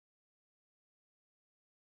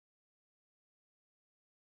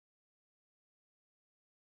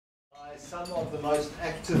by some of the most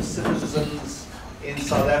active citizens in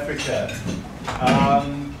South Africa.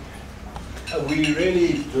 We're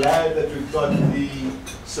really glad that we've got the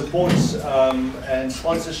support and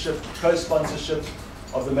sponsorship, co-sponsorship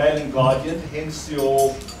of the Mail and Guardian, hence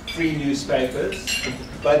your free newspapers.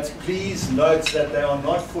 But please note that they are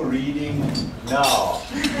not for reading now.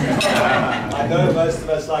 I know most of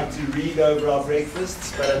us like to read over our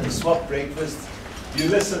breakfasts, but at the swap breakfast, you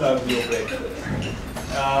listen over your breakfast.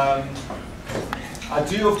 I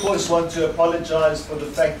do, of course, want to apologize for the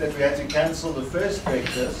fact that we had to cancel the first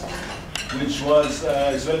breakfast, which was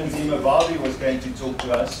Zwelinzima Vavi was going to talk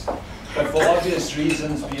to us. But for obvious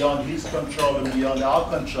reasons beyond his control and beyond our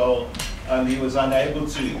control, he was unable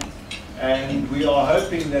to. And we are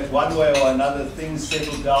hoping that one way or another things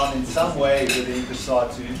settle down in some way within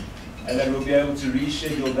COSATU, and that we'll be able to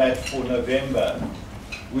reschedule that for November.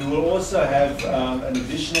 We will also have an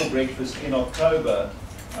additional breakfast in October.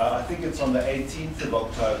 I think it's on the 18th of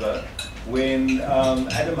October, when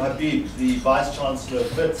Adam Habib, the Vice Chancellor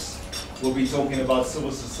of WITS, will be talking about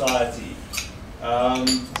civil society.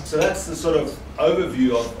 So that's the sort of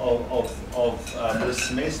overview of this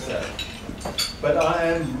semester. But I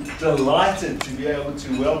am delighted to be able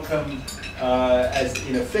to welcome, as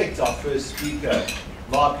in effect, our first speaker,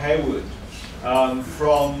 Mark Heywood,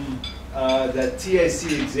 from the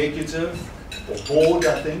TAC executive, or board,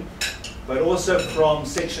 I think, but also from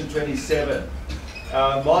Section 27.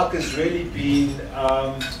 Mark has really been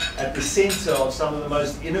at the center of some of the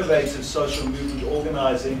most innovative social movement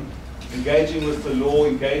organizing, engaging with the law,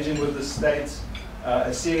 engaging with the state,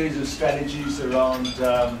 a series of strategies around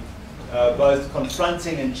both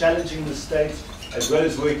confronting and challenging the state, as well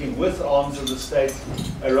as working with arms of the state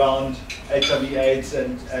around HIV/AIDS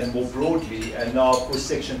and more broadly, and now, of course,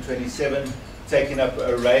 Section 27, taking up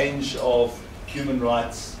a range of human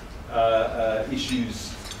rights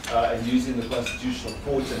issues and using the Constitutional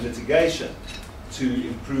Court and litigation to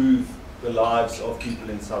improve the lives of people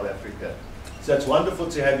in South Africa. So it's wonderful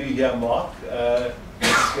to have you here, Mark.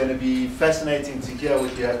 It's going to be fascinating to hear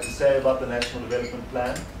what you have to say about the National Development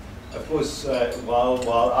Plan. Of course,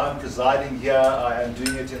 while I'm presiding here, I am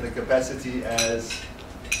doing it in the capacity as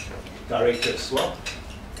Director of SWAP,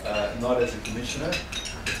 not as a Commissioner.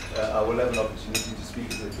 I will have an opportunity to speak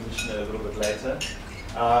as a Commissioner a little bit later.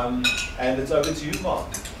 And it's over to you, Mark.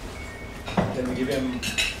 Can we give him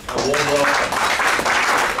a warm welcome?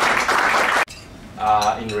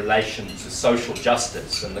 In relation to social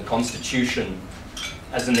justice and the Constitution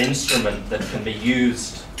as an instrument that can be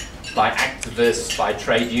used by activists, by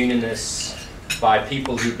trade unionists, by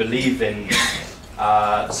people who believe in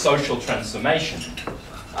social transformation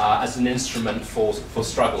as an instrument for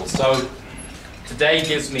struggle. So today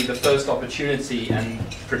gives me the first opportunity, and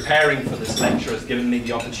preparing for this lecture has given me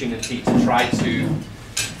the opportunity to try to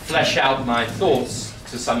flesh out my thoughts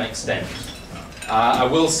to some extent. I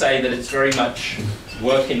will say that it's very much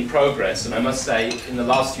work in progress, and I must say in the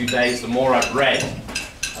last few days, the more I've read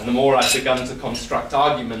and the more I've begun to construct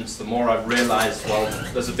arguments, the more I've realized, well,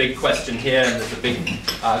 there's a big question here and there's a big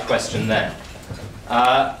question there.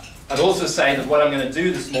 I'd also say that what I'm going to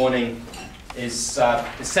do this morning is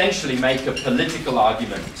essentially make a political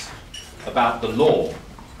argument about the law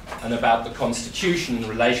and about the Constitution in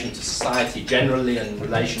relation to society generally and in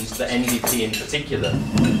relation to the NDP in particular.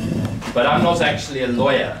 But I'm not actually a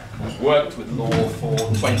lawyer. I've worked with law for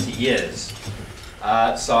 20 years.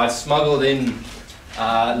 So I've smuggled in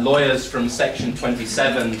lawyers from Section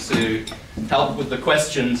 27 to help with the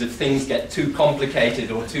questions if things get too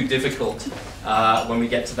complicated or too difficult when we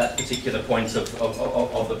get to that particular point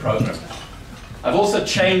of the program. I've also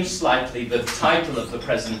changed slightly the title of the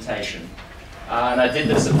presentation, and I did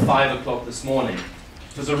this at 5 o'clock this morning.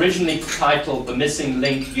 It was originally titled "The Missing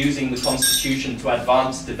Link Using the Constitution to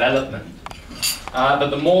Advance Development." But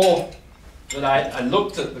the more that I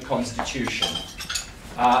looked at the Constitution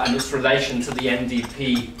and its relation to the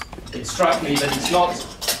NDP, it struck me that it's not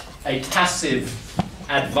a passive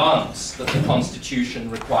advance that the Constitution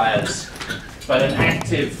requires, but an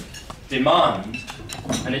active demand.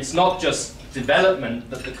 And it's not just development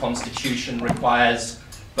that the Constitution requires,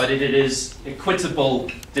 but it is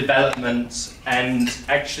equitable development, and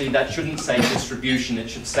actually that shouldn't say distribution, it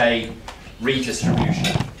should say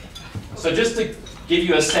redistribution. So just to give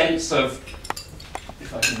you a sense of,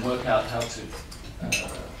 if I can work out how to,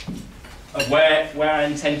 of where I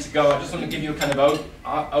intend to go, I just want to give you a kind of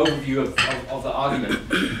overview of the argument.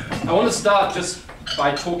 I want to start just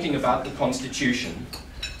by talking about the Constitution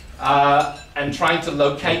and trying to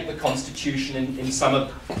locate the Constitution in some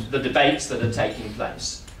of the debates that are taking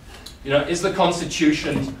place. You know, is the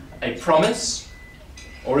Constitution a promise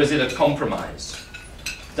or is it a compromise?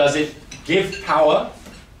 Does it give power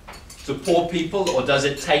to poor people, or does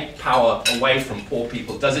it take power away from poor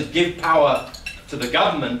people? Does it give power to the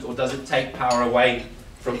government, or does it take power away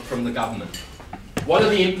from the government? What are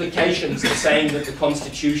the implications of saying that the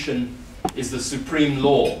Constitution is the supreme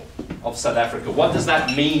law of South Africa? What does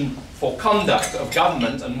that mean for conduct of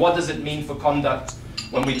government, and what does it mean for conduct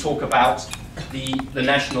when we talk about the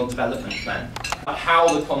National Development Plan? How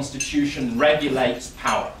the Constitution regulates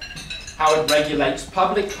power, how it regulates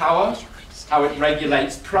public power, how it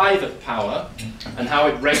regulates private power, and how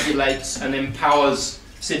it regulates and empowers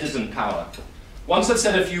citizen power. Once I've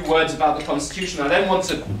said a few words about the Constitution, I then want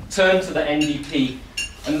to turn to the NDP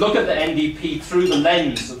and look at the NDP through the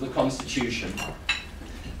lens of the Constitution,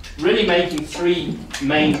 really making three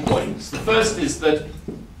main points. The first is that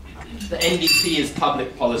the NDP is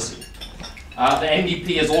public policy. The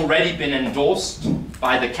NDP has already been endorsed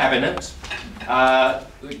by the Cabinet.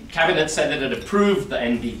 The Cabinet said that it approved the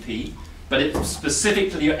NDP, but it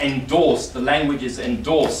specifically endorsed, the language is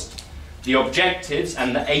endorsed, the objectives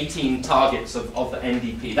and the 18 targets of the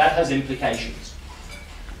NDP. That has implications.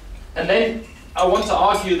 And then I want to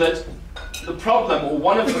argue that the problem, or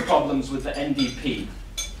one of the problems with the NDP,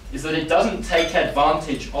 is that it doesn't take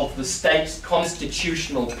advantage of the state's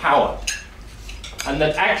constitutional power, and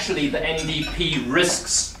that actually the NDP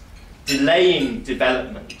risks delaying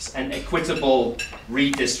development and equitable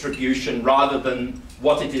redistribution rather than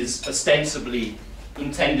what it is ostensibly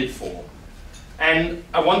intended for. And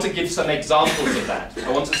I want to give some examples of that.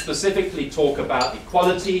 I want to specifically talk about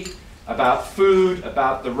equality, about food,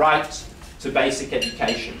 about the right to basic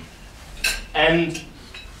education. And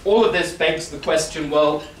all of this begs the question,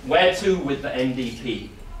 well, where to with the NDP?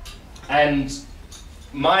 And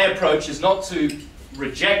my approach is not to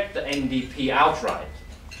reject the NDP outright.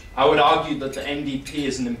 I would argue that the NDP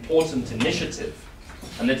is an important initiative,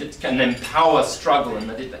 and that it can empower struggle, and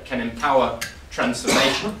that it can empower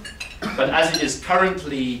transformation. But as it is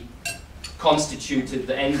currently constituted,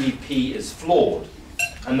 the NDP is flawed,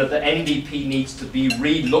 and that the NDP needs to be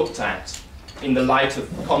re-looked at in the light of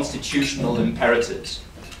constitutional imperatives.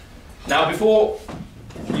 Now, before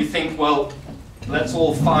you think, well, that's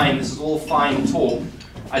all fine, this is all fine talk,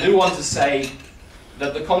 I do want to say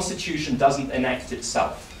that the Constitution doesn't enact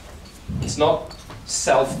itself. It's not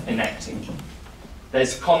self-enacting.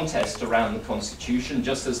 There's contest around the Constitution,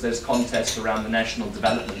 just as there's contest around the National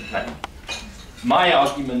Development Plan. My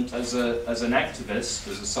argument as an activist,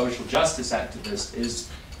 as a social justice activist, is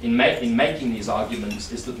in making these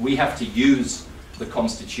arguments, is that we have to use the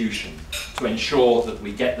Constitution to ensure that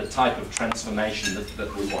we get the type of transformation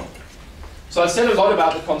that we want. So I've said a lot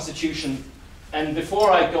about the Constitution, and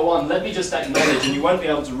before I go on, let me just acknowledge, and you won't be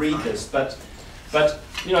able to read this, but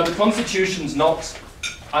you know, the Constitution's not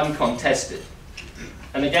uncontested.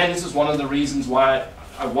 And again, this is one of the reasons why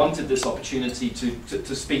I wanted this opportunity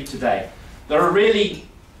to speak today. There are really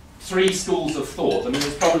three schools of thought. I mean,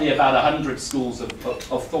 there's probably about 100 schools of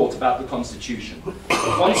thought about the Constitution.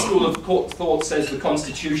 One school of thought says the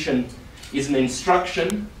Constitution is an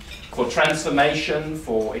instruction for transformation,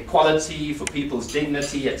 for equality, for people's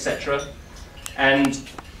dignity, etc. And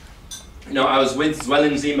you know, I was with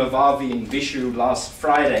Zwelinzima Vavi in Vishu last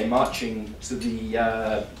Friday, marching to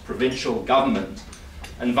the provincial government.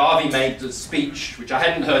 And Vavi made a speech, which I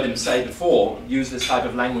hadn't heard him say before, use this type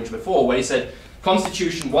of language before, where he said,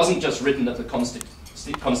 Constitution wasn't just written at the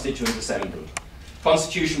Constituent Assembly.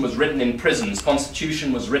 Constitution was written in prisons.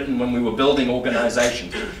 Constitution was written when we were building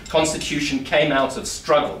organizations. Constitution came out of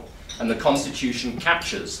struggle, and the Constitution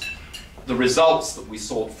captures the results that we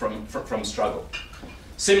sought from struggle.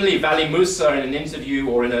 Similarly, Vali Musa, in an interview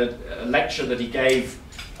or in a lecture that he gave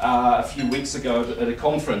a few weeks ago at a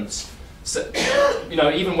conference, you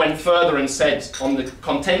know, even went further and said, on the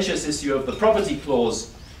contentious issue of the property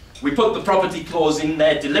clause, we put the property clause in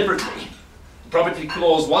there deliberately. The property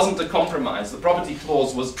clause wasn't a compromise. The property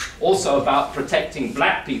clause was also about protecting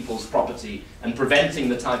black people's property and preventing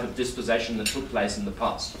the type of dispossession that took place in the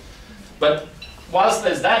past. But whilst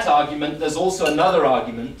there's that argument, there's also another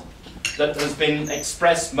argument that has been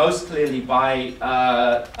expressed most clearly by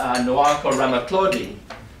Noako Ramatlhodi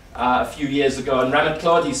a few years ago. And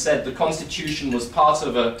Ramatlhodi said the Constitution was part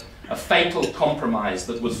of a fatal compromise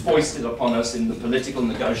that was foisted upon us in the political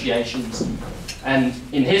negotiations. And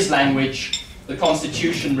in his language, the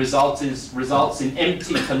Constitution results in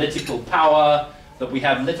empty political power, that we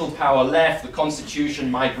have little power left. The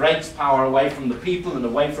Constitution migrates power away from the people and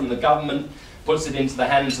away from the government, puts it into the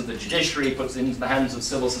hands of the judiciary, puts it into the hands of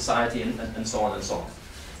civil society, and so on and so on.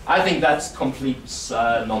 I think that's complete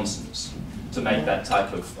nonsense to make that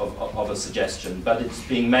type of a suggestion, but it's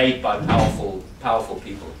being made by powerful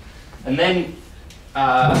people. And then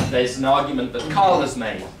there's an argument that Carl has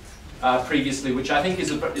made previously, which I think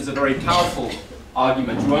is a very powerful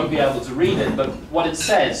argument. You won't be able to read it, but what it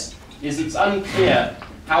says is it's unclear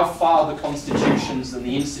how far the constitutions and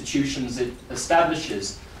the institutions it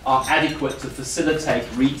establishes are adequate to facilitate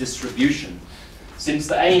redistribution, since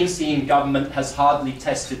the ANC in government has hardly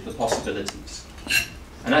tested the possibilities.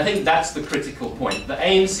 And I think that's the critical point. The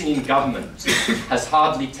ANC in government has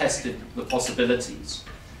hardly tested the possibilities.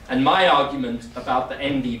 And my argument about the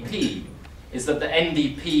NDP is that the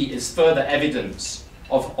NDP is further evidence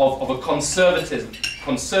of a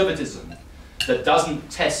conservatism that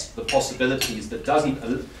doesn't test the possibilities, that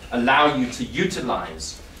doesn't allow you to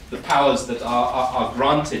utilize the powers that are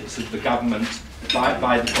granted to the government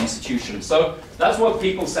by the Constitution. So that's what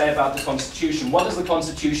people say about the Constitution. What does the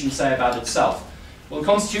Constitution say about itself? Well, the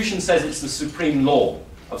Constitution says it's the supreme law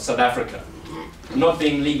of South Africa. I'm not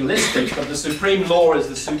being legalistic, but the supreme law is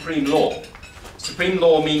the supreme law. Supreme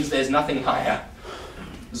law means there's nothing higher.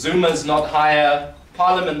 Zuma's not higher,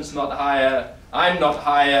 Parliament's not higher, I'm not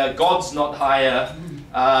higher, God's not higher.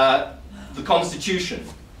 The Constitution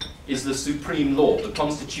is the supreme law. The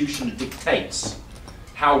Constitution dictates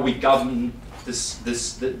how we govern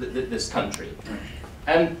this country.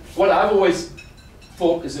 And what I've always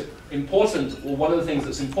thought is important, or one of the things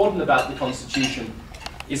that's important about the Constitution,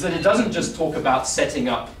 is that it doesn't just talk about setting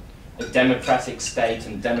up a democratic state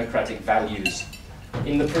and democratic values.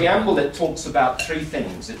 In the preamble, it talks about three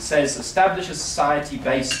things. It says, establish a society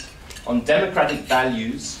based on democratic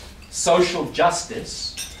values, social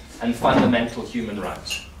justice, and fundamental human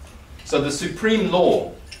rights. So the supreme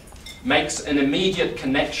law makes an immediate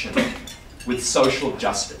connection with social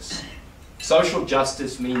justice. Social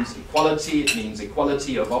justice means equality, it means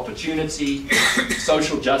equality of opportunity.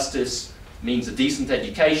 Social justice means a decent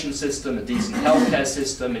education system, a decent healthcare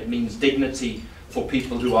system. It means dignity for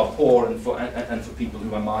people who are poor and for people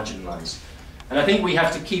who are marginalized. And I think we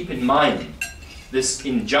have to keep in mind this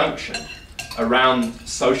injunction around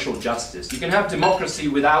social justice. You can have democracy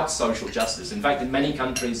without social justice. In fact, in many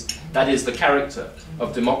countries, that is the character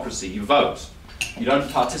of democracy. You vote. You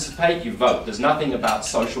don't participate, you vote. There's nothing about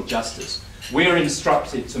social justice. We're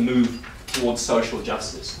instructed to move towards social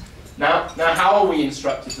justice. Now how are we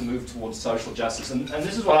instructed to move towards social justice? And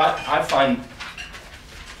this is what I find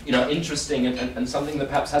interesting and something that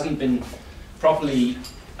perhaps hasn't been properly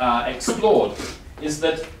explored, is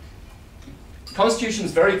that the Constitution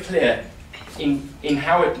is very clear in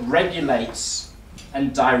how it regulates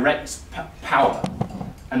and directs power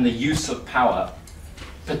and the use of power,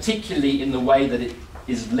 particularly in the way that it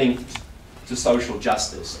is linked to social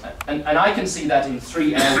justice. And I can see that in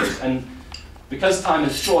three areas. And because time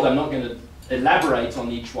is short, I'm not going to elaborate on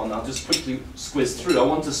each one. I'll just quickly squiz through. I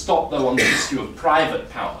want to stop, though, on the issue of private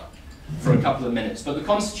power for a couple of minutes. But the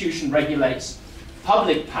Constitution regulates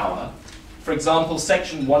public power. For example,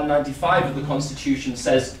 Section 195 of the Constitution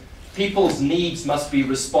says people's needs must be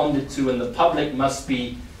responded to and the public must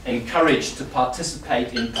be encouraged to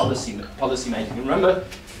participate in policy making. Remember,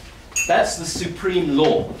 that's the supreme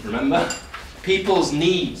law, remember? People's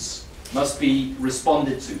needs must be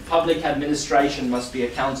responded to. Public administration must be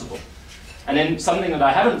accountable. And then something that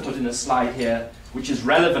I haven't put in a slide here, which is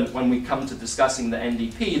relevant when we come to discussing the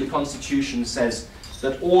NDP, the Constitution says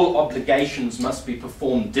that all obligations must be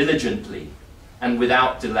performed diligently and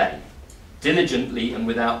without delay. Diligently and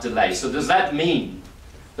without delay. So does that mean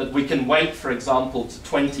that we can wait, for example, to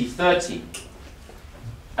 2030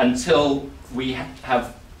 until we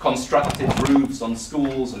have constructed roofs on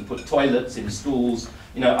schools and put toilets in schools?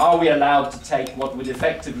 Are we allowed to take what would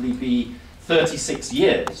effectively be 36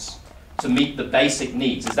 years to meet the basic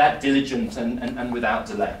needs? Is that diligent and without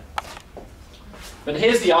delay? But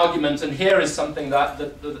here's the argument, and here is something that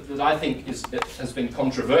I think has been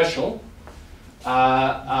controversial,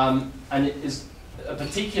 and it is a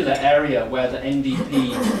particular area where the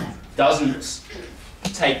NDP doesn't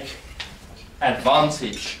take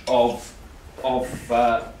advantage of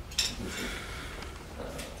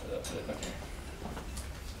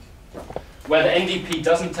where the NDP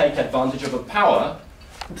doesn't take advantage of a power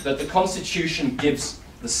that the Constitution gives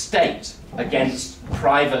the state against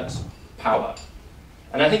private power.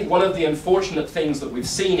 And I think one of the unfortunate things that we've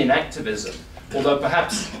seen in activism, although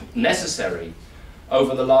perhaps necessary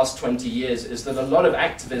over the last 20 years, is that a lot of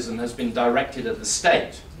activism has been directed at the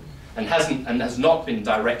state and has not been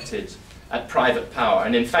directed at private power.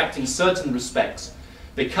 And in fact, in certain respects,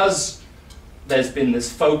 because there's been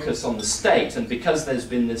this focus on the state and because there's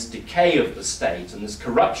been this decay of the state and this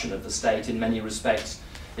corruption of the state in many respects,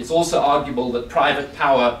 it's also arguable that private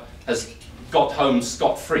power has got home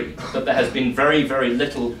scot-free, that there has been very, very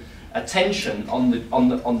little attention on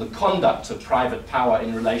the conduct of private power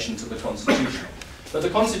in relation to the Constitution. But the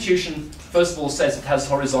Constitution, first of all, says it has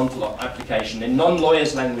horizontal application. In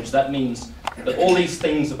non-lawyers' language, that means that all these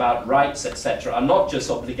things about rights, etc., are not just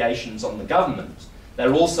obligations on the government,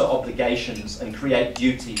 they're also obligations and create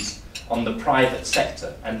duties on the private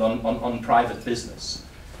sector and on private business.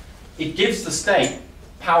 It gives the state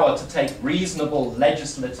power to take reasonable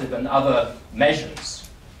legislative and other measures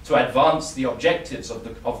to advance the objectives of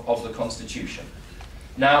the Constitution.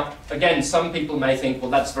 Now, again, some people may think,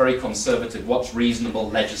 well, that's very conservative. What's reasonable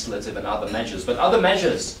legislative and other measures? But other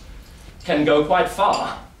measures can go quite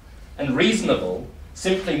far. And reasonable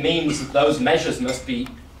simply means that those measures must be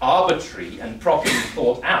arbitrary and properly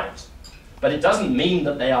thought out. But it doesn't mean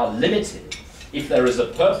that they are limited if there is a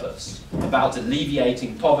purpose about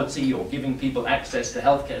alleviating poverty or giving people access to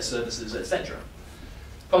healthcare services, etc.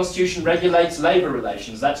 Constitution regulates labor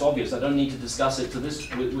relations. That's obvious. I don't need to discuss it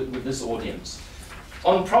with this audience.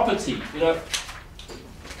 On property, you know,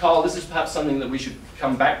 Carl, this is perhaps something that we should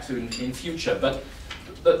come back to in future, but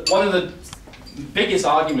one of the biggest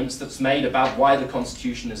arguments that's made about why the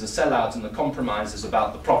Constitution is a sellout and the compromise is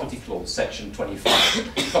about the property clause, section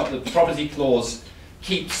 25. The property clause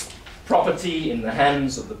keeps property in the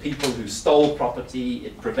hands of the people who stole property,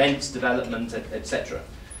 it prevents development, etc.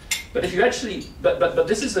 But if you actually, but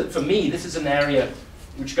this is, for me, this is an area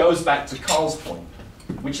which goes back to Carl's point,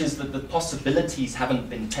 which is that the possibilities haven't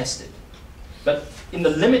been tested. But in the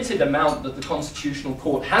limited amount that the Constitutional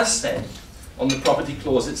Court has said on the property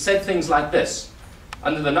clause, it said things like this.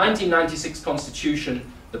 Under the 1996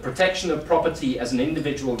 Constitution, the protection of property as an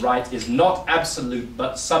individual right is not absolute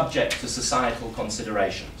but subject to societal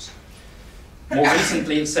considerations. More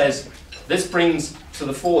recently, it says, this brings to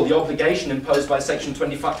the fore the obligation imposed by Section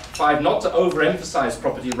 25 not to overemphasize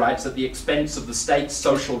property rights at the expense of the state's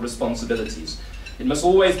social responsibilities. It must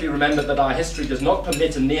always be remembered that our history does not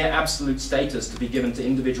permit a near absolute status to be given to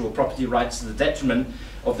individual property rights to the detriment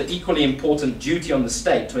of the equally important duty on the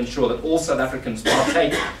state to ensure that all South Africans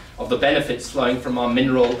partake of the benefits flowing from our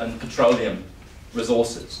mineral and petroleum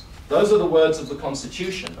resources. Those are the words of the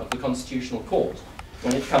Constitution, of the Constitutional Court,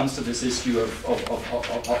 when it comes to this issue of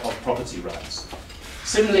property rights.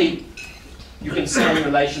 Similarly, you can say in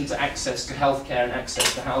relation to access to healthcare and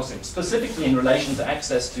access to housing, specifically in relation to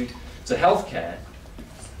access to healthcare,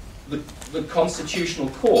 the Constitutional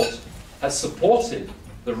Court has supported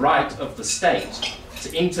the right of the state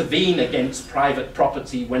to intervene against private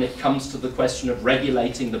property when it comes to the question of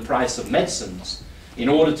regulating the price of medicines in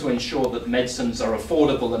order to ensure that medicines are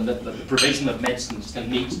affordable and that the provision of medicines can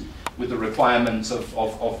meet with the requirements of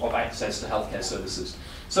access to healthcare services.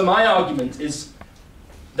 So my argument is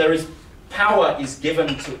power is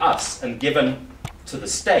given to us and given to the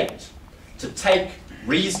state to take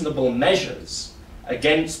reasonable measures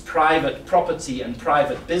against private property and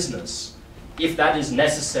private business if that is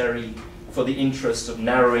necessary for the interest of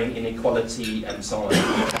narrowing inequality and so on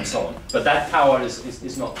and so on. But that power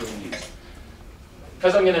is not being used.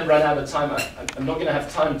 Because I'm going to run out of time, I'm not going to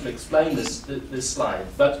have time to explain this slide.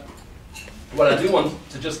 But what I do want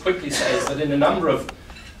to just quickly say is that in a number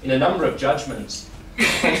of judgments, the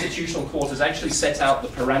Constitutional Court has actually set out the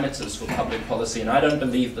parameters for public policy, and I don't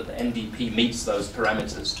believe that the NDP meets those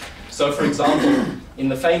parameters. So, for example, in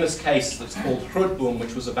the famous case that's called Grootboom,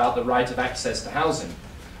 which was about the right of access to housing,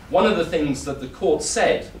 one of the things that the court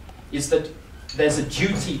said is that there's a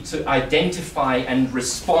duty to identify and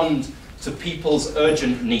respond to people's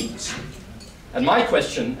urgent needs. And my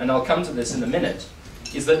question, and I'll come to this in a minute,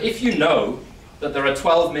 is that if you know that there are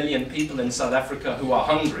 12 million people in South Africa who are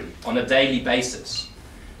hungry on a daily basis,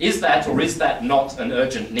 is that or is that not an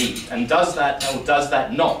urgent need? And does that or does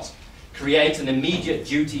that not create an immediate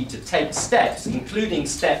duty to take steps, including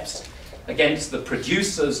steps against the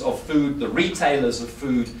producers of food, the retailers of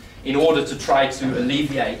food, in order to try to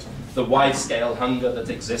alleviate the wide-scale hunger that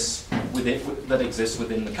exists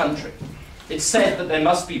within the country? It's said that there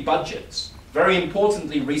must be budgets. Very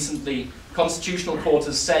importantly, recently, Constitutional Court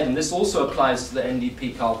has said, and this also applies to the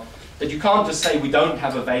NDP, Carl, that you can't just say we don't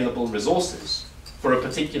have available resources for a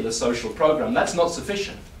particular social program. That's not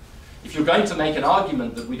sufficient. If you're going to make an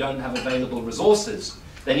argument that we don't have available resources,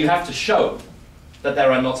 then you have to show that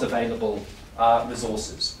there are not available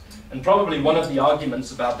resources. And probably one of the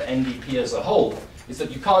arguments about the NDP as a whole is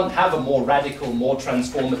that you can't have a more radical, more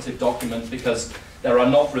transformative document because there are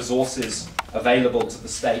not resources available to the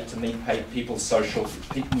state to meet people's social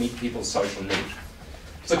need.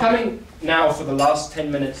 So coming now for the last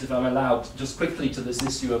 10 minutes, if I'm allowed, just quickly to this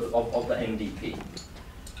issue of the NDP.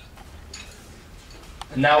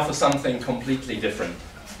 And now for something completely different.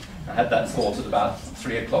 I had that thought at about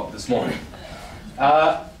 3 o'clock this morning.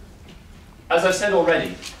 as I've said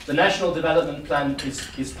already, the National Development Plan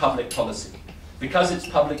is public policy. Because it's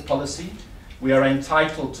public policy, we are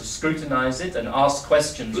entitled to scrutinize it and ask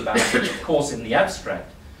questions about it, of course, in the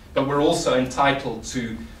abstract, but we're also entitled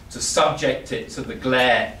to subject it to the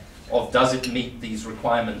glare of does it meet these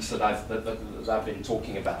requirements that I've been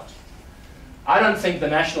talking about. I don't think the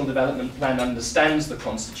National Development Plan understands the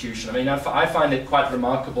Constitution. I mean, I find it quite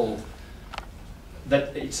remarkable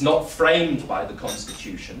that it's not framed by the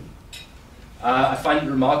Constitution. I find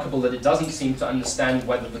it remarkable that it doesn't seem to understand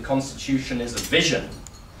whether the Constitution is a vision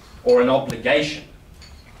or an obligation.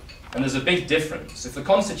 And there's a big difference. If the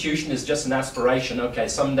Constitution is just an aspiration, okay,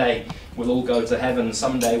 someday we'll all go to heaven,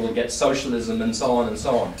 someday we'll get socialism, and so on and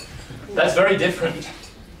so on. That's very different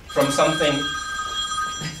from something,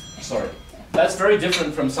 that's very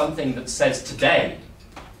different from something that says today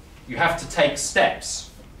you have to take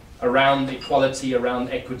steps around equality, around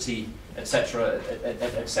equity, etc.,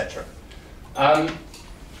 etc. And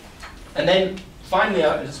then finally,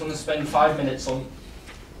 I just want to spend 5 minutes on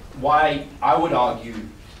why I would argue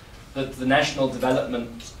that the National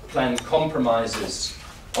Development Plan compromises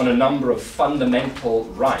on a number of fundamental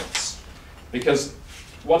rights. Because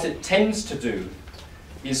what it tends to do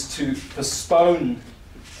is to postpone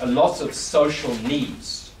a lot of social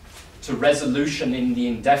needs to resolution in the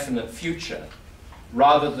indefinite future,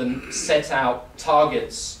 rather than set out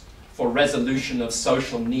targets for resolution of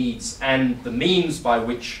social needs and the means by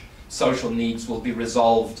which social needs will be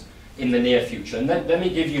resolved in the near future. And let me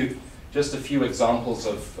give you just a few examples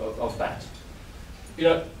of that. You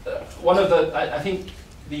know, I think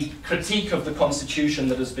the critique of the Constitution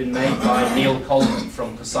that has been made by Neil Coleman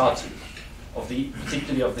from COSATU,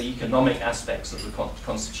 particularly of the economic aspects of the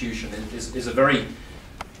Constitution, is a very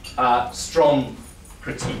strong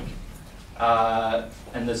critique.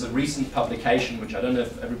 And there's a recent publication, which I don't know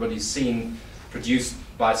if everybody's seen, produced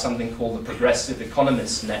by something called the Progressive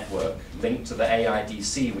Economists Network, linked to the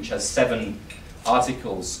AIDC, which has 7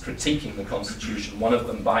 articles critiquing the Constitution, one of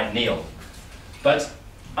them by Neil. But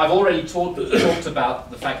I've already talked about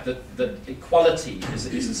the fact that equality is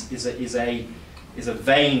a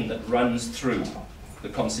vein that runs through the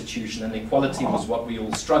Constitution, and equality was what we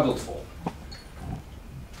all struggled for.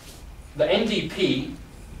 The NDP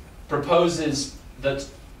proposes that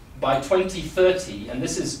by 2030, and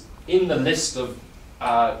this is in the list of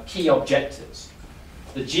key objectives,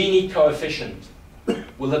 the Gini coefficient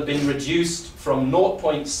will have been reduced from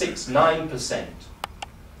 0.69%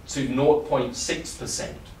 to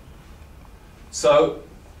 0.6%. So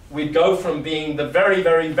we'd go from being the very,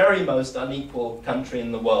 very, very most unequal country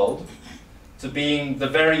in the world to being the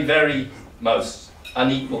very, very most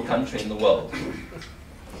unequal country in the world.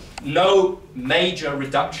 No major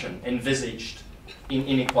reduction envisaged in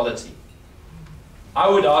inequality. I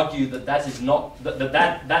would argue that that is not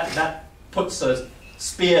that puts a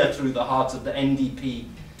spear through the heart of the NDP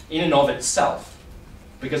in and of itself,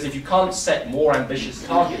 because if you can't set more ambitious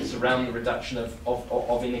targets around the reduction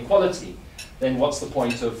of inequality, then what's the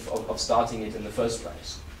point of starting it in the first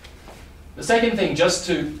place? The second thing, just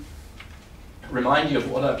to remind you of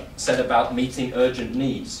what I said about meeting urgent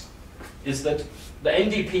needs, is that the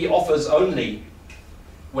NDP offers only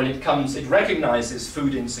when it recognizes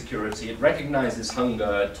food insecurity, it recognizes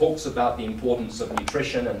hunger, it talks about the importance of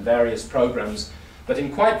nutrition and various programs, but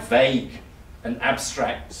in quite vague and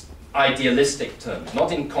abstract, idealistic terms,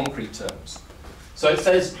 not in concrete terms. So it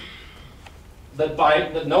says that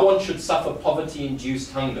no one should suffer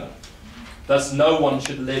poverty-induced hunger, thus no one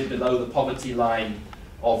should live below the poverty line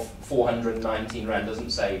of 419 Rand,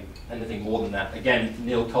 doesn't say anything more than that. Again,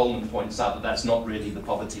 Neil Coleman points out that that's not really the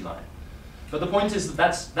poverty line. But the point is that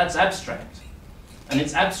that's abstract. And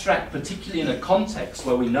it's abstract particularly in a context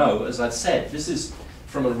where we know, as I've said, this is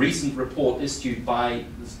from a recent report issued by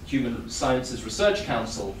the Human Sciences Research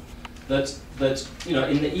Council, that you know,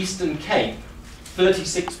 in the Eastern Cape,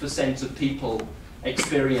 36% of people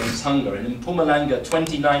experience hunger, and in Mpumalanga,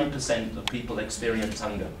 29% of people experience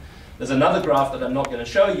hunger. There's another graph that I'm not going to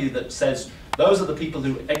show you that says those are the people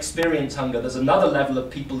who experience hunger. There's another level of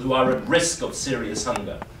people who are at risk of serious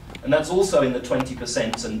hunger. And that's also in the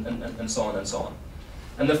 20% and so on and so on.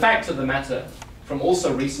 And the fact of the matter, from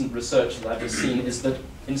also recent research that I've seen, is that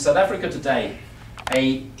in South Africa today,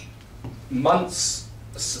 a month's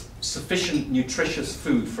sufficient nutritious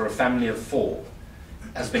food for a family of 4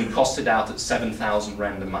 has been costed out at 7,000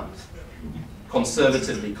 Rand a month.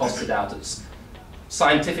 Conservatively costed out at,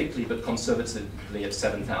 scientifically but conservatively at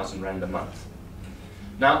 7,000 Rand a month.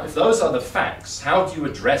 Now, if those are the facts, how do you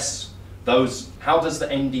address those? How does the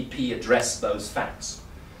NDP address those facts?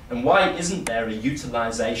 And why isn't there a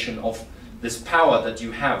utilization of this power that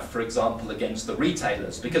you have, for example, against the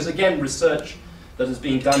retailers. Because again, research that has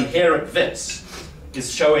been done here at WITS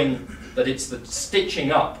is showing that it's the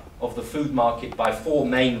stitching up of the food market by 4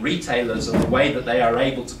 main retailers and the way that they are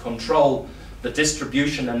able to control the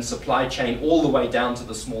distribution and supply chain all the way down to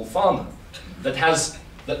the small farmer that has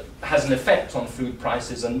an effect on food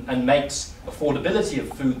prices and makes affordability of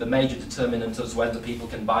food the major determinant as whether people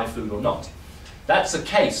can buy food or not. That's a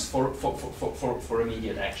case for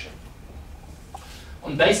immediate action.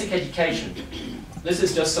 On basic education, this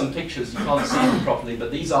is just some pictures, you can't see them properly,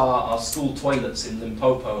 but these are our school toilets in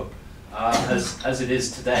Limpopo as it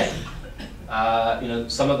is today. You know,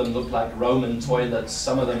 some of them look like Roman toilets,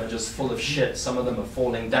 some of them are just full of shit, some of them are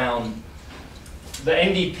falling down. The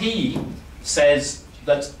NDP says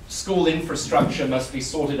that school infrastructure must be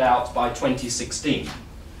sorted out by 2016,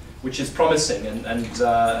 which is promising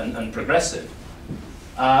and progressive.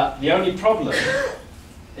 The only problem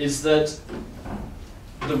is that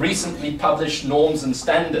the recently published norms and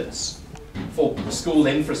standards for school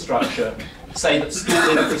infrastructure say that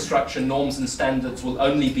school infrastructure norms and standards will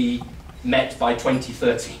only be met by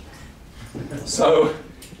 2030. So,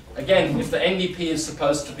 again, if the NDP is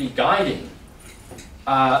supposed to be guiding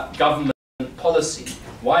government policy,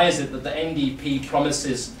 why is it that the NDP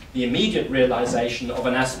promises the immediate realization of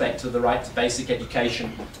an aspect of the right to basic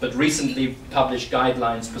education, but recently published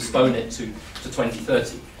guidelines postpone it to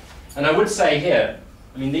 2030? And I would say here,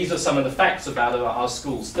 I mean, these are some of the facts about our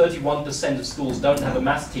schools. 31% of schools don't have a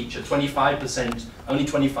math teacher, only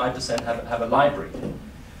 25% have a library.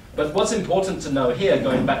 But what's important to know here,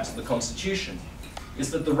 going back to the Constitution,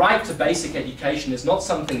 is that the right to basic education is not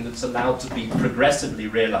something that's allowed to be progressively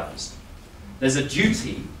realized. There's a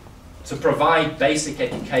duty to provide basic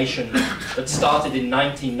education that started in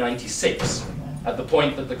 1996, at the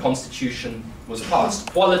point that the Constitution was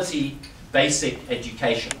passed. Quality basic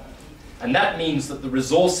education. And that means that the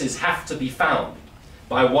resources have to be found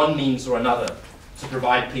by one means or another to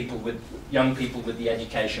provide young people with the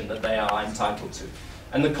education that they are entitled to.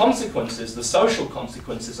 And the consequences, the social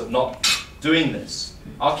consequences of not doing this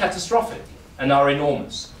are catastrophic and are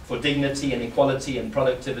enormous for dignity and equality and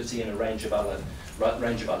productivity and a range of other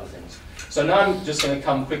things. So now I'm just going to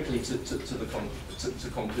come quickly to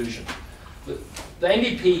conclusion. The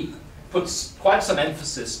NDP puts quite some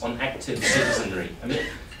emphasis on active citizenry. I mean,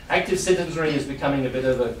 active citizenry is becoming a bit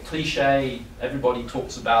of a cliche. Everybody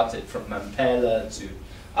talks about it, from Mandela to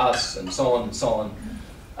us and so on and so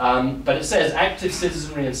on. But it says active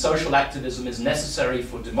citizenry and social activism is necessary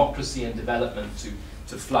for democracy and development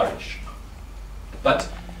to flourish.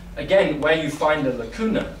 But again, where you find a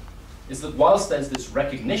lacuna is that whilst there's this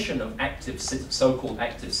recognition of so-called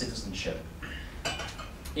active citizenship,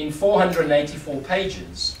 in 484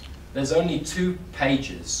 pages, there's only 2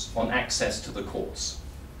 pages on access to the courts.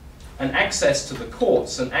 And access to the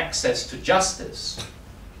courts and access to justice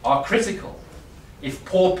are critical if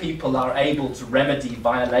poor people are able to remedy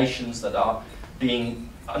violations that are being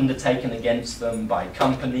undertaken against them by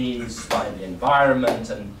companies, by the environment,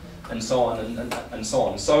 and so on and so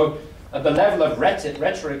on. So at the level of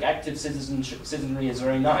rhetoric, active citizenry is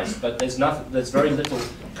very nice, but there's very little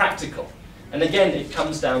practical. And again, it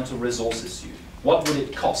comes down to resource issue. What would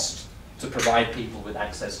it cost to provide people with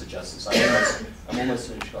access to justice? I'm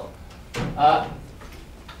almost finished.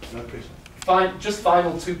 Just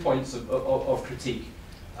final 2 points of critique.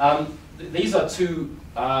 These are 2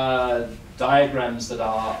 diagrams that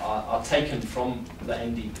are taken from the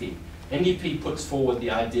NDP. NDP puts forward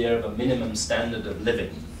the idea of a minimum standard of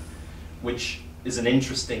living, which is an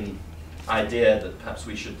interesting idea that perhaps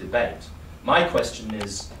we should debate. My question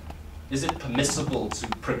is it permissible to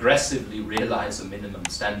progressively realize a minimum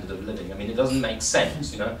standard of living? I mean, it doesn't make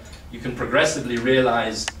sense, you know. You can progressively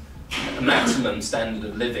realize a maximum standard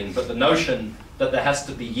of living, but the notion that there has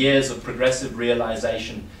to be years of progressive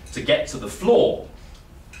realization to get to the floor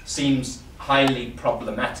seems highly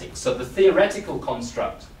problematic. So the theoretical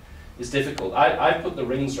construct is difficult. I put the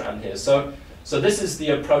rings around here. So this is the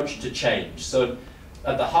approach to change. So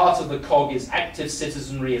at the heart of the cog is active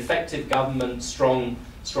citizenry, effective government, strong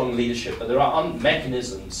leadership. But there aren't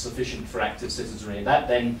mechanisms sufficient for active citizenry. That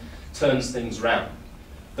then turns things round.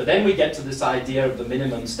 But then we get to this idea of the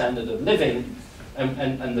minimum standard of living,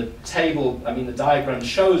 and the table, I mean, the diagram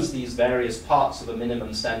shows these various parts of a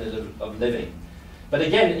minimum standard of living. But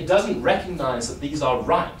again, it doesn't recognize that these are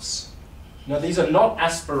rights. You know, these are not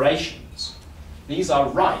aspirations. These are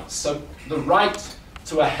rights. So the right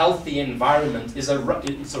to a healthy environment is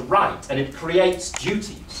it's a right, and it creates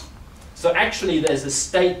duties. So actually, there's a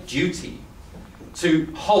state duty to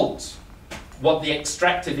halt what the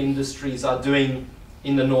extractive industries are doing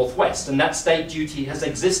in the Northwest, and that state duty has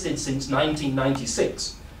existed since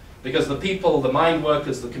 1996, because the people, the mine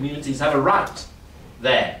workers, the communities have a right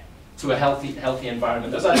there to a healthy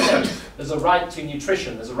environment. As I said, there's a right to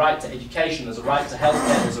nutrition, there's a right to education, there's a right to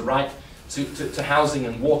healthcare, there's a right to housing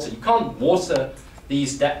and water. You can't water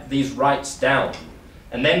these rights down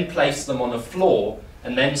and then place them on a floor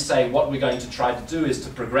and then say what we're going to try to do is to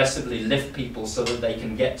progressively lift people so that they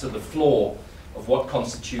can get to the floor of what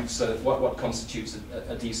constitutes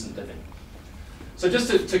a decent living. So just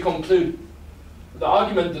to conclude, the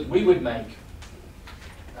argument that we would make,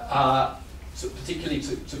 particularly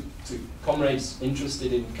to comrades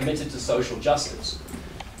interested in, committed to social justice,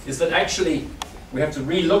 is that actually we have to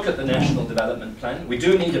re-look at the National Development Plan. We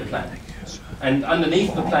do need a plan. And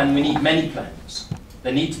underneath the plan, we need many plans.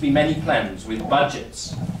 There need to be many plans with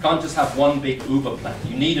budgets. You can't just have one big Uber plan.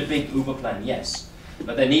 You need a big Uber plan, yes.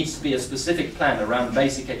 But there needs to be a specific plan around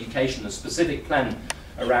basic education, a specific plan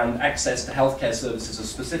around access to healthcare services, a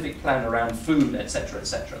specific plan around food, etc.,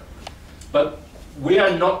 etc. But we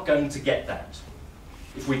are not going to get that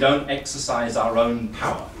if we don't exercise our own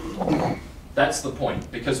power. That's the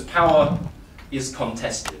point, because power is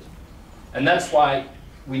contested. And that's why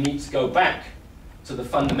we need to go back to the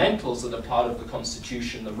fundamentals that are part of the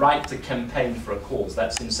Constitution, the right to campaign for a cause.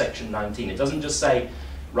 That's in section 19. It doesn't just say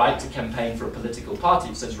right to campaign for a political party,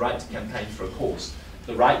 it says right to campaign for a cause.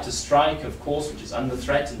 The right to strike, of course, which is under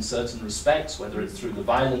threat in certain respects, whether it's through the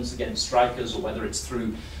violence against strikers or whether it's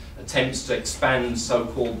through attempts to expand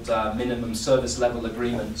so-called minimum service level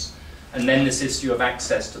agreements. And then this issue of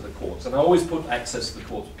access to the courts. And I always put access to the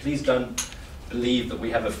courts. Please don't believe that we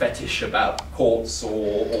have a fetish about courts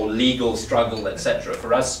or legal struggle, etc.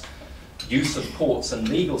 For us, use of courts and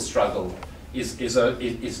legal struggle is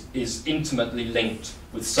intimately linked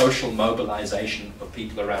with social mobilization of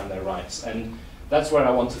people around their rights. And that's where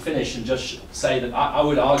I want to finish and just say that I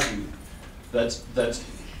would argue that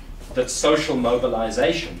social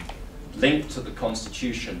mobilization linked to the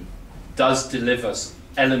Constitution does deliver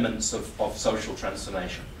elements of social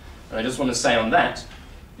transformation. And I just want to say on that,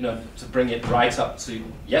 to bring it right up to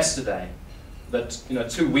yesterday, that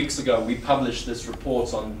 2 weeks ago we published this report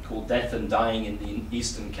called Death and Dying in the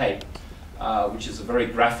Eastern Cape, which is a very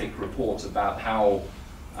graphic report about how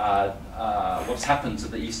what's happened to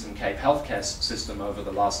the Eastern Cape healthcare system over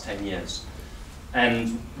the last 10 years.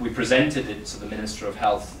 And we presented it to the Minister of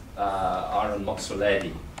Health, Aaron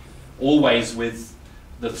Motsoaledi, always with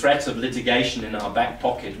the threat of litigation in our back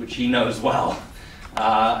pocket, which he knows well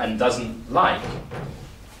and doesn't like.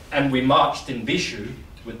 And we marched in Bishu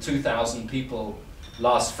with 2,000 people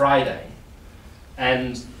last Friday.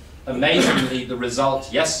 And amazingly, the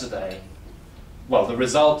result yesterday, well,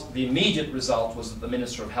 the immediate result was that the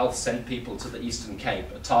Minister of Health sent people to the Eastern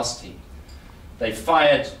Cape, a task team. They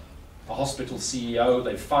fired a hospital CEO,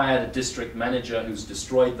 they fired a district manager who's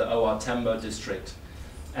destroyed the OR Tambo district,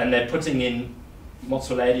 and they're putting in,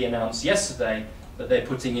 Motsoaledi announced yesterday, that they're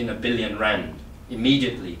putting in R1 billion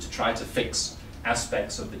immediately to try to fix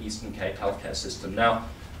aspects of the Eastern Cape healthcare system. Now,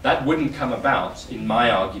 that wouldn't come about, in my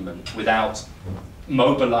argument, without a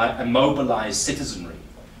mobilized citizenry.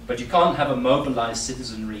 But you can't have a mobilized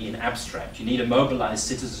citizenry in abstract. You need a mobilized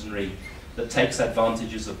citizenry that takes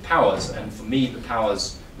advantages of powers. And for me,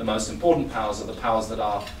 the most important powers are the powers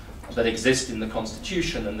that exist in the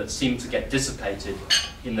Constitution and that seem to get dissipated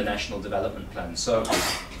in the National Development Plan. So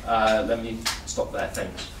let me stop there.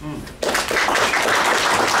 Thanks.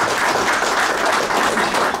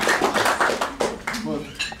 Well,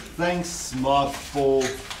 thanks, Mark, for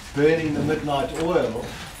burning the midnight oil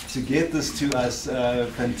to get this to us.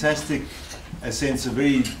 Fantastic, a sense of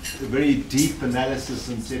very deep analysis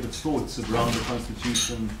and set of thoughts around the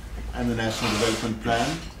Constitution and the National Development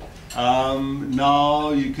Plan.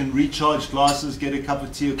 Now you can recharge glasses, get a cup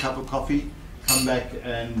of tea or cup of coffee, come back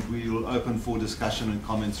and we will open for discussion and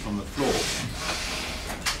comments from the floor.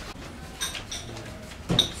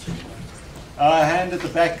 Hand at the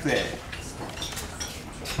back there.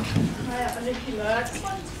 Hi, I'm Nikki Lowe. I just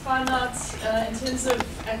wanted to find out, in terms of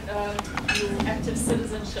your active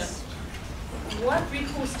citizenship, what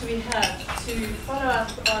recourse do we have to follow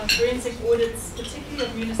up on forensic audits, particularly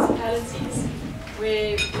of municipalities,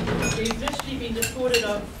 where we've literally been defrauded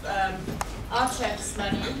of our tax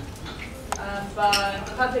money by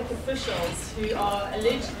public officials who are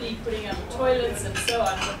allegedly putting up toilets and so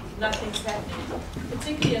on, but nothing's happening,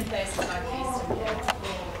 particularly in places like the Eastern Cape.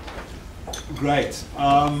 Great.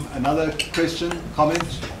 Another question,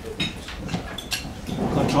 comment,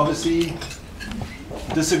 controversy,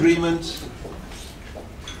 disagreement,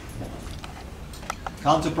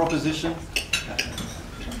 counter proposition?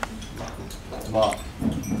 Mark.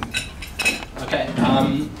 Okay,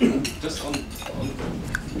 just on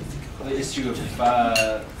the issue of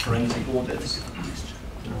forensic audits.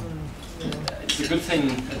 It's a good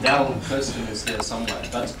thing Adele Kirsten is here somewhere,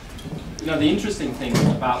 but you know, the interesting thing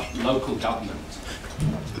about local government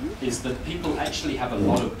is that people actually have a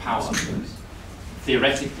lot of power,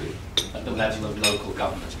 theoretically, at the level of local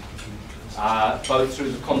government, both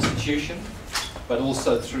through the Constitution, but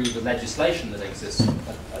also through the legislation that exists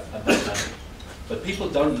at that level. But people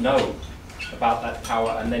don't know about that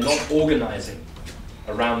power, and they're not organizing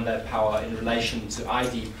around their power in relation to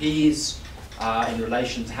IDPs, in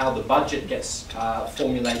relation to how the budget gets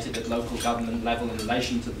formulated at local government level, in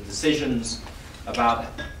relation to the decisions about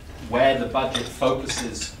where the budget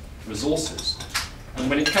focuses resources. And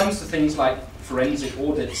when it comes to things like forensic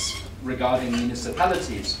audits regarding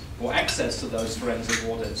municipalities, or access to those forensic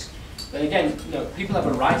audits, then again, you know, people have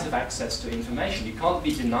a right of access to information. You can't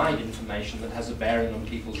be denied information that has a bearing on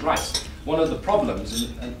people's rights. One of the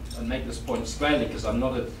problems, and make this point squarely because I'm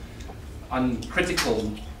not an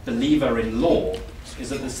uncritical believer in law, is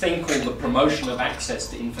that this thing called the Promotion of Access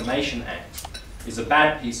to Information Act is a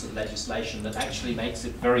bad piece of legislation that actually makes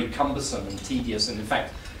it very cumbersome and tedious, and in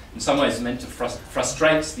fact, in some ways meant to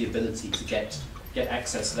frustrate the ability to get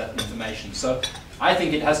access to that information. So I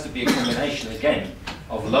think it has to be a combination, again,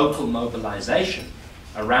 of local mobilization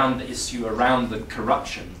around the issue, around the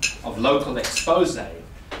corruption, of local expose,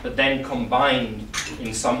 but then combined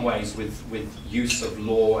in some ways with use of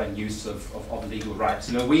law and use of legal rights.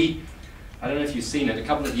 You know, I don't know if you've seen it, a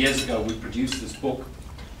couple of years ago we produced this book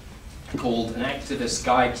called An Activist's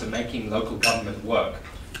Guide to Making Local Government Work.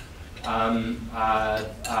 And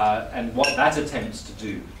what that attempts to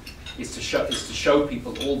do is to show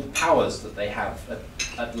people all the powers that they have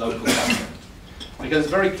at local government. Because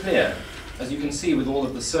it's very clear, as you can see with all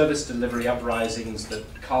of the service delivery uprisings that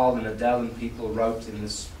Carl and Adele and people wrote in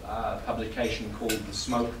this publication called The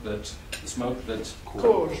Smoke That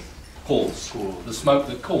Calls. The Smoke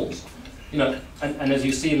That Calls. You know, and as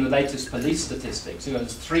you see in the latest police statistics, you know,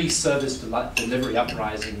 there's 3 service delivery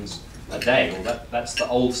uprisings a day, or that's the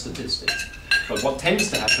old statistic. But what tends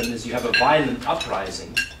to happen is you have a violent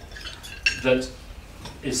uprising that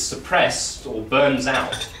is suppressed or burns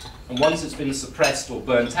out. And once it's been suppressed or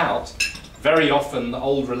burnt out, very often the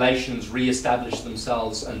old relations re-establish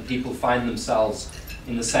themselves and people find themselves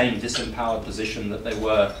in the same disempowered position that they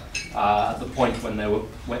were at the point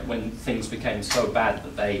when things became so bad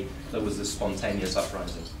that there was this spontaneous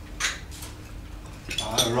uprising.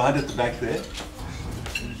 Right at the back there.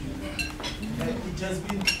 It has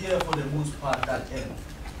been clear for the most part that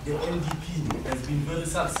the NDP has been very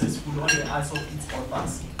successful on the eyes of its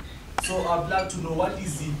authors. So I'd like to know what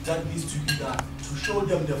is it that needs to be done to show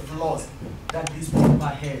them the flaws that this paper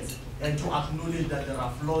has and to acknowledge that there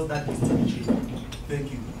are flaws that need to be changed.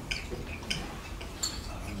 Thank you.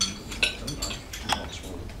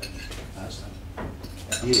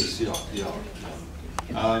 Yes, yeah.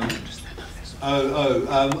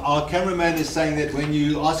 Our cameraman is saying that when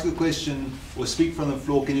you ask a question or speak from the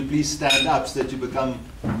floor, can you please stand up so that you become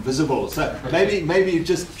visible? So maybe you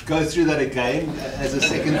just go through that again as a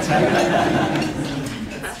second take.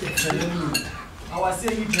 I was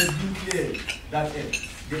saying it has been clear that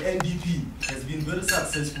the NDP has been very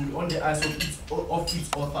successful on the eyes of its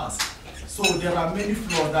authors. So there are many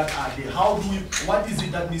flaws that are there. What is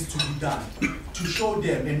it that needs to be done to show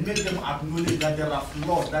them and make them acknowledge that there are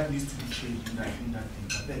flaws that needs to be changed in that thing?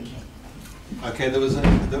 Thank you. Okay, there was a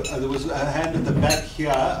hand at the back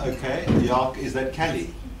here. Okay, is that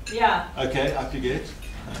Kelly? Yeah. Okay, up you get.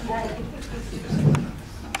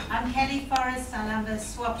 I'm Kelly Forrest and I'm a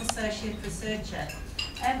SWAP Associate Researcher.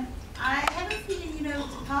 I have a feeling, you know,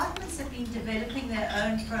 departments have been developing their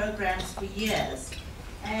own programs for years.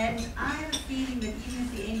 And I have a feeling that even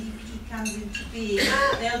if the NDP comes into being,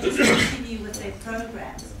 they'll just continue with their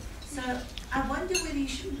programs. So I wonder whether you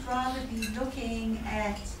shouldn't rather be looking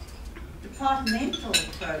at departmental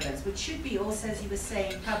programs, which should be also, as you were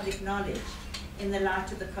saying, public knowledge in the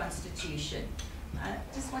light of the Constitution. I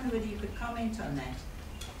just wonder whether you could comment on that.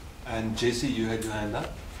 And Jesse, you had your hand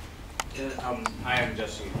up. I am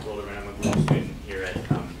Jesse Golderman. I'm a law student here at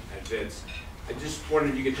VITS. I just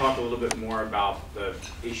wondered if you could talk a little bit more about the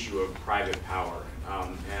issue of private power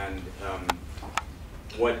and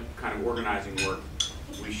what kind of organizing work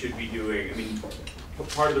we should be doing. I mean,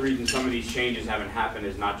 part of the reason some of these changes haven't happened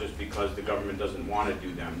is not just because the government doesn't want to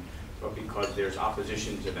do them, but because there's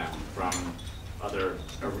opposition to them from other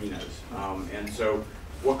arenas. And so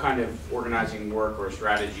what kind of organizing work or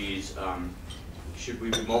strategies should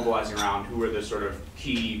we be mobilizing around? Who are the sort of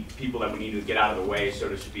key people that we need to get out of the way, so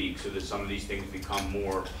to speak, so that some of these things become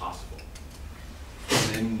more possible?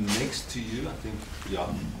 then next to you, I think, yeah.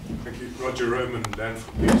 Thank you. Roger Roman,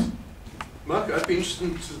 Danforth, please. Mark, I'd be interested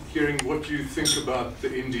in hearing what you think about the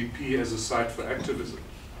NDP as a site for activism.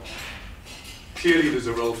 Clearly there's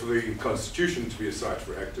a role for the Constitution to be a site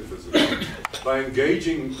for activism. By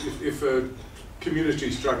engaging, if a community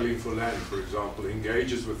struggling for land, for example,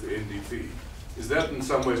 engages with the NDP, is that in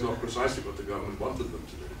some ways not precisely what the government wanted them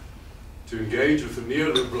to do? To engage with a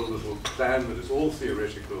neoliberal little plan that is all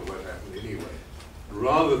theoretical and won't happen anyway,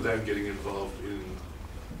 rather than getting involved in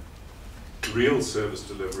real service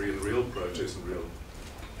delivery and real protest and real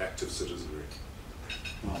active citizenry.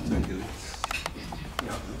 Well, thank you.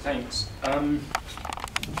 Yeah, thanks.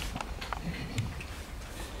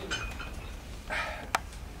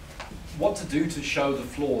 What to do to show the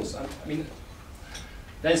flaws? I mean,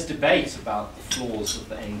 there's debate about the flaws of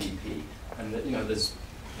the NDP, and that, you know, there's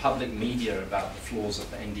public media about the flaws of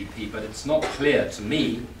the NDP, but it's not clear to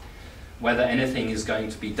me whether anything is going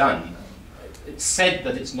to be done. It's said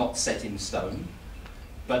that it's not set in stone,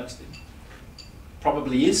 but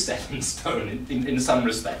probably is set in stone in some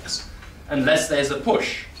respects, unless there's a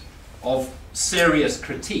push of serious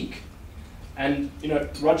critique. And, you know,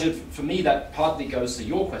 Roger, for me that partly goes to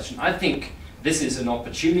your question. I think this is an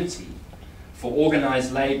opportunity for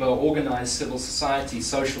organized labor, organized civil society,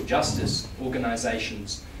 social justice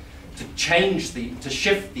organizations to to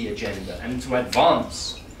shift the agenda and to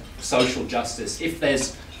advance social justice if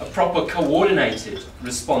there's a proper coordinated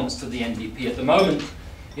response to the NDP. At the moment,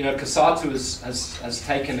 you know, COSATU has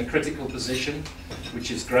taken a critical position,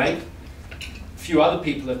 which is great. A few other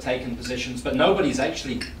people have taken positions, but nobody's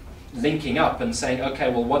actually linking up and saying, okay,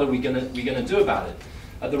 well, what are we gonna do about it?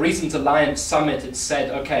 At the recent Alliance Summit, it said,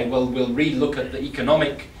 okay, well, we'll re-look at the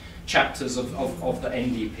economic chapters of the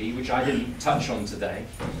NDP, which I didn't touch on today.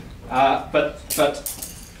 But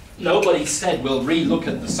nobody said we'll re-look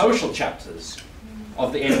at the social chapters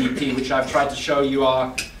of the NDP, which I've tried to show you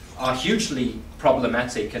are hugely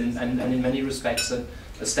problematic and in many respects a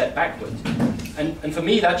step backward. And for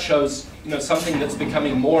me that shows, you know, something that's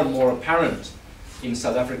becoming more and more apparent in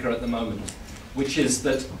South Africa at the moment, which is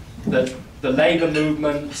that the labour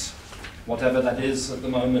movement, whatever that is at the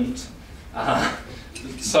moment,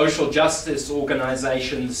 social justice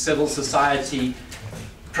organisations, civil society,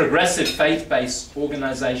 progressive faith-based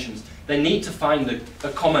organisations, they need to find a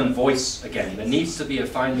common voice again. There needs to be a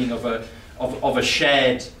finding of a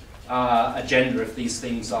shared agenda if these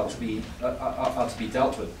things are to be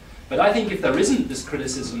dealt with. But I think if there isn't this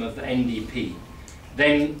criticism of the NDP,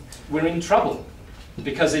 then we're in trouble,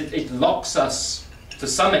 because it locks us, to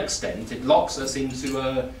some extent, it locks us into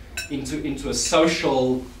a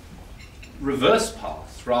social reverse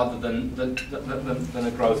path rather than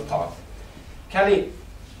a growth path. Kelly,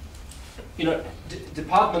 you know,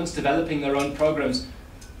 departments developing their own programs,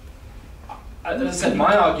 as I said,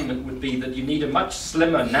 my argument would be that you need a much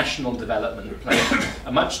slimmer national development plan,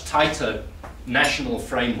 a much tighter national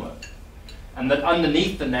framework, and that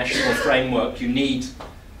underneath the national framework you need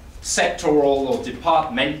sectoral or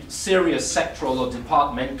serious sectoral or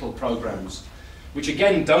departmental programs, which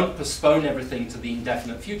again don't postpone everything to the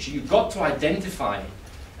indefinite future. You've got to identify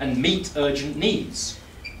and meet urgent needs.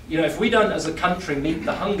 You know, if we don't as a country meet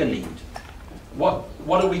the hunger need, what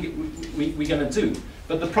are we going to do?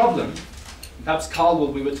 But the problem, perhaps Carl,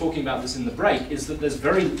 we were talking about this in the break, is that there's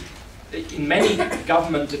in many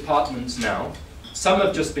government departments now, some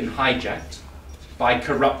have just been hijacked by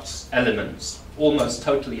corrupt elements, almost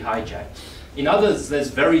totally hijacked. In others, there's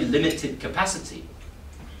very limited capacity,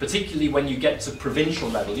 particularly when you get to provincial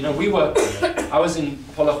level. You know, I was in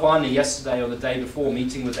Polokwane yesterday or the day before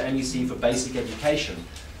meeting with the NEC for basic education,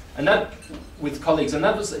 and that, with colleagues, and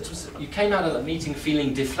you came out of that meeting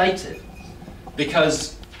feeling deflated,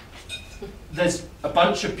 because there's a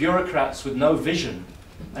bunch of bureaucrats with no vision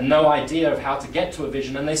and no idea of how to get to a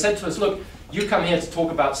vision, and they said to us, look, you come here to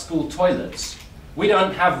talk about school toilets. We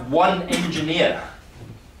don't have one engineer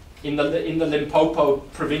in the Limpopo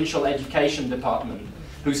Provincial Education Department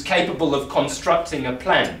who's capable of constructing a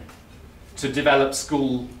plan to develop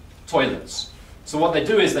school toilets. So what they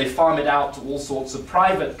do is they farm it out to all sorts of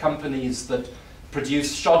private companies that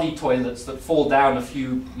produce shoddy toilets that fall down a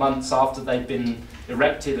few months after they've been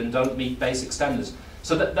erected and don't meet basic standards.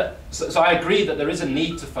 So I agree that there is a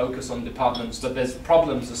need to focus on departments, but there's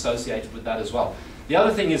problems associated with that as well. The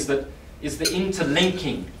other thing is the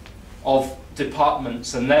interlinking of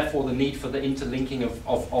departments, and therefore the need for the interlinking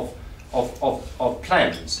of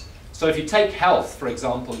plans. So if you take health, for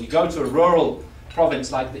example, you go to a rural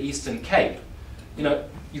province like the Eastern Cape, you know,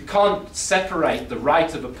 you can't separate the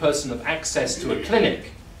right of a person of access to a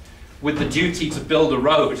clinic with the duty to build a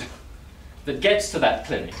road that gets to that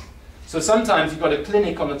clinic. So sometimes you've got a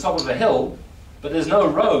clinic on the top of a hill, but there's no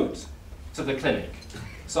road to the clinic.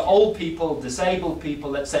 So old people, disabled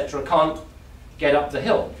people, etc. can't get up the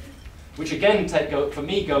hill. Which again, for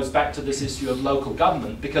me, goes back to this issue of local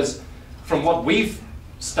government, because from what we've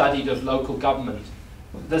studied of local government,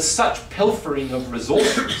 there's such pilfering of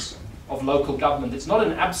resources of local government. It's not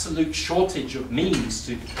an absolute shortage of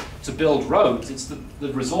means to build roads. It's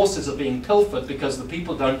the resources are being pilfered because the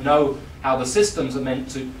people don't know how the systems are meant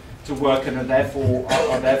to work and are therefore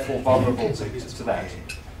vulnerable to that.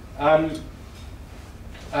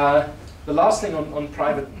 The last thing on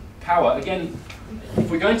private power, again, if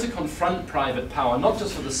we're going to confront private power, not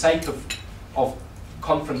just for the sake of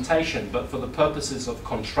confrontation, but for the purposes of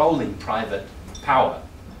controlling private power,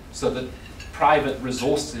 so that private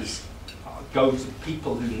resources go to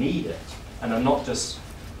people who need it, and are not just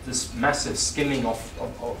this massive skimming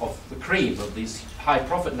of the cream of these high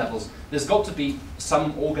profit levels, there's got to be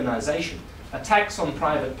some organization. Attacks on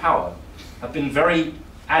private power have been very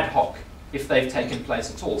ad hoc, if they've taken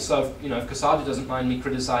place at all. So, you know, if COSATU doesn't mind me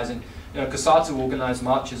criticizing, you know, COSATU organized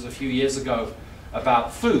marches a few years ago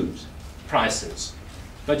about food prices.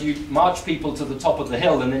 But you march people to the top of the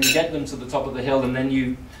hill, and then you get them to the top of the hill, and then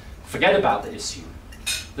you forget about the issue.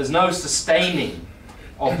 There's no sustaining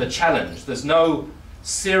of the challenge. There's no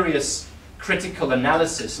serious critical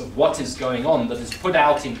analysis of what is going on that is put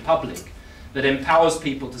out in public that empowers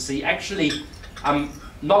people to see, actually, I'm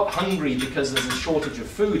not hungry because there's a shortage of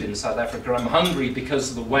food in South Africa. I'm hungry because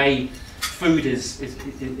of the way food is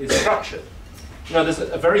structured. You know, there's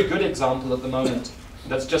a very good example at the moment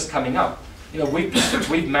that's just coming up. You know,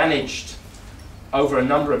 we've managed over a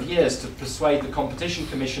number of years to persuade the Competition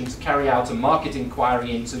Commission to carry out a market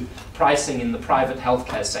inquiry into pricing in the private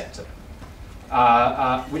healthcare sector,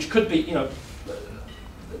 which could be, you know,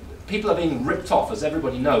 people are being ripped off, as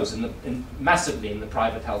everybody knows, massively in the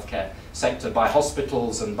private healthcare sector by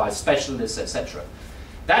hospitals and by specialists, etc.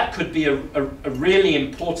 That could be a really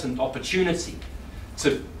important opportunity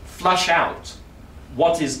to flush out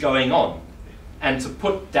what is going on and to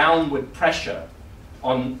put downward pressure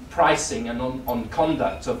on pricing and on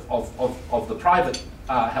conduct of the private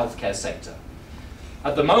healthcare sector.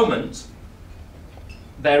 At the moment,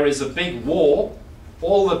 there is a big war.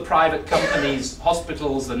 All the private companies,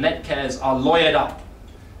 hospitals, the net cares are lawyered up.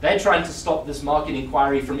 They're trying to stop this market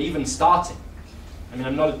inquiry from even starting. I mean,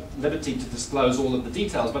 I'm not at liberty to disclose all of the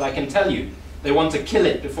details, but I can tell you they want to kill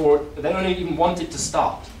it before, they don't even want it to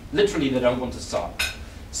start. Literally, they don't want to start.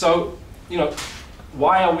 So, you know,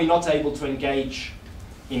 why are we not able to engage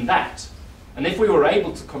in that? And if we were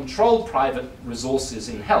able to control private resources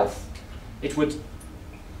in health, it would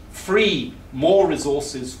free more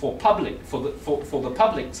resources for the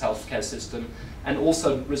public's healthcare system, and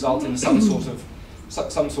also result in some sort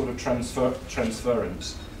of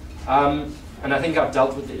transference. And I think I've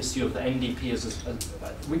dealt with the issue of the NDP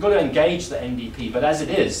we've got to engage the NDP, but as it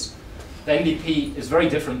is, the NDP is very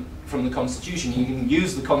different from the Constitution. You can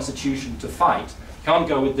use the Constitution to fight. You can't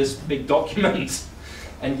go with this big document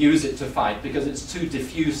and use it to fight, because it's too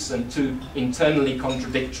diffuse and too internally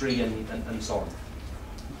contradictory and so on.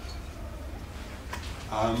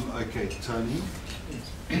 Okay, Tony.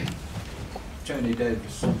 Tony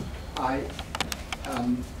Davis. I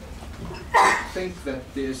think that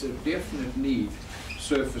there's a definite need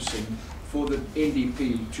surfacing for the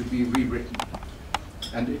NDP to be rewritten.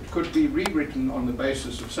 And it could be rewritten on the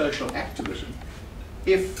basis of social activism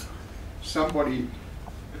if somebody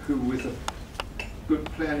who, with a good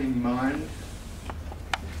planning mind,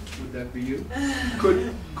 would that be you,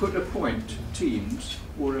 could appoint teams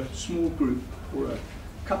or a small group or a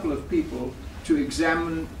couple of people to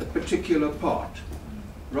examine a particular part,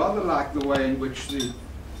 rather like the way in which the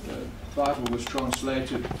Bible was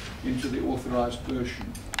translated into the authorized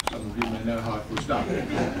version. Some of you may know how it was done.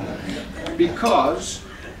 Because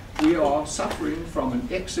we are suffering from an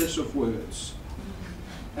excess of words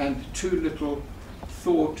and too little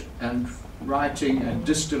thought and writing and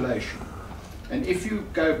distillation. And if you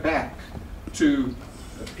go back to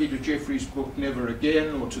Peter Jeffrey's book Never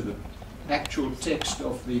Again, or to the actual text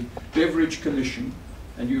of the Beveridge Commission,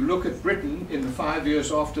 and you look at Britain in the 5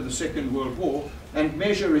 years after the Second World War and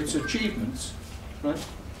measure its achievements, right,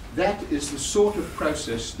 that is the sort of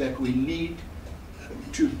process that we need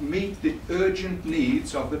to meet the urgent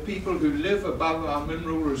needs of the people who live above our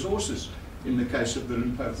mineral resources, in the case of the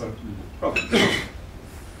Limpopo province.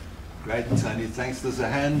 Great, Tony. Thanks. There's a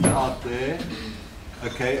hand out there.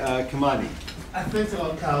 Okay, Kimani. Thanks a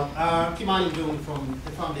lot, Carl. Kimani Jung from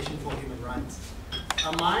the Foundation for Human Rights.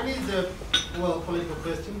 Mine is a, well, political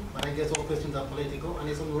question, but I guess all questions are political, and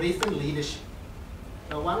it's on race and leadership.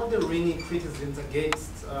 Now, one of the ringing criticisms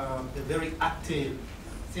against the very active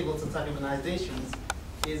civil society organizations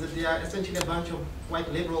is that they are essentially a bunch of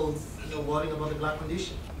white liberals, worrying about the black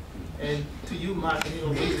condition. And to you, Mark,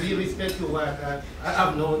 we respect your work.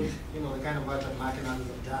 I've known, the kind of work that Mark and others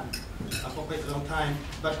have done for quite a long time.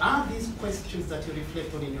 But are these questions that you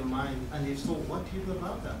reflect on in your mind? And if so, what do you do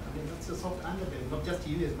about that? I mean, that's a soft underbelly, not just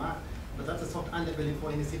you as Mark, but that's a soft underbelly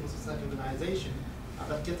for any civil society organization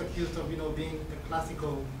that gets accused of, being the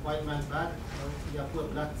classical white man's bag. Yeah, poor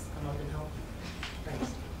blacks come out and help.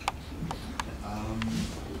 Thanks.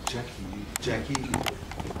 Jackie.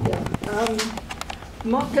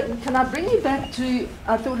 Mark, can I bring you back to,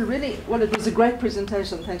 I thought it was a great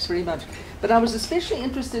presentation, thanks very much. But I was especially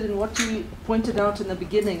interested in what you pointed out in the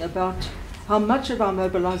beginning about how much of our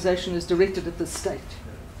mobilization is directed at the state.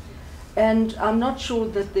 And I'm not sure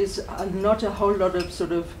that there's not a whole lot of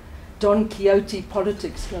sort of Don Quixote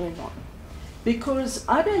politics going on. Because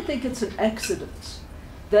I don't think it's an accident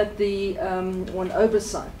that one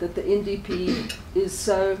oversight that the NDP is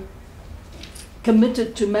so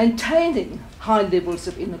committed to maintaining high levels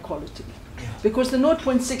of inequality. Because the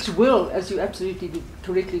 0.6 will, as you absolutely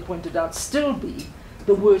correctly pointed out, still be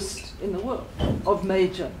the worst in the world of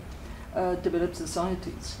major developed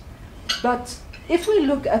societies. But if we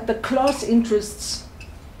look at the class interests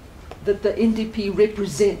that the NDP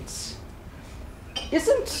represents,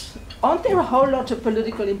 aren't there a whole lot of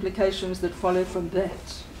political implications that follow from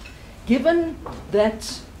that? Given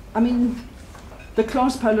that, the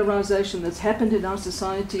class polarization that's happened in our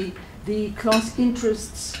society, the class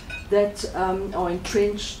interests that are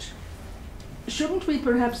entrenched, shouldn't we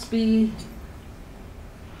perhaps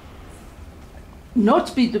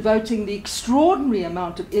not be devoting the extraordinary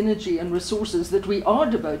amount of energy and resources that we are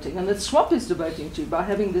devoting, and that SWAP is devoting to, by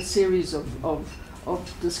having this series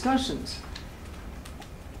of discussions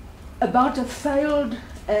about a failed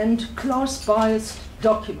and class-biased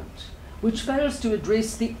document which fails to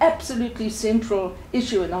address the absolutely central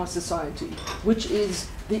issue in our society, which is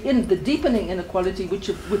the deepening inequality which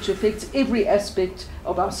affects every aspect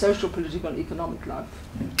of our social, political, and economic life.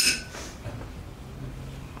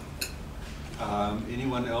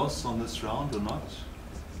 Anyone else on this round or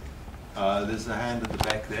not? There's a hand at the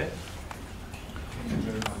back there. Thank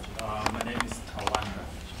you very much. My name is Tawanda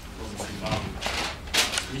from Zimbabwe,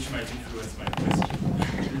 which might influence my question.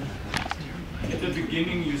 At the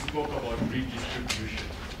beginning, you spoke about redistribution,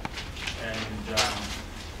 and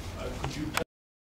could you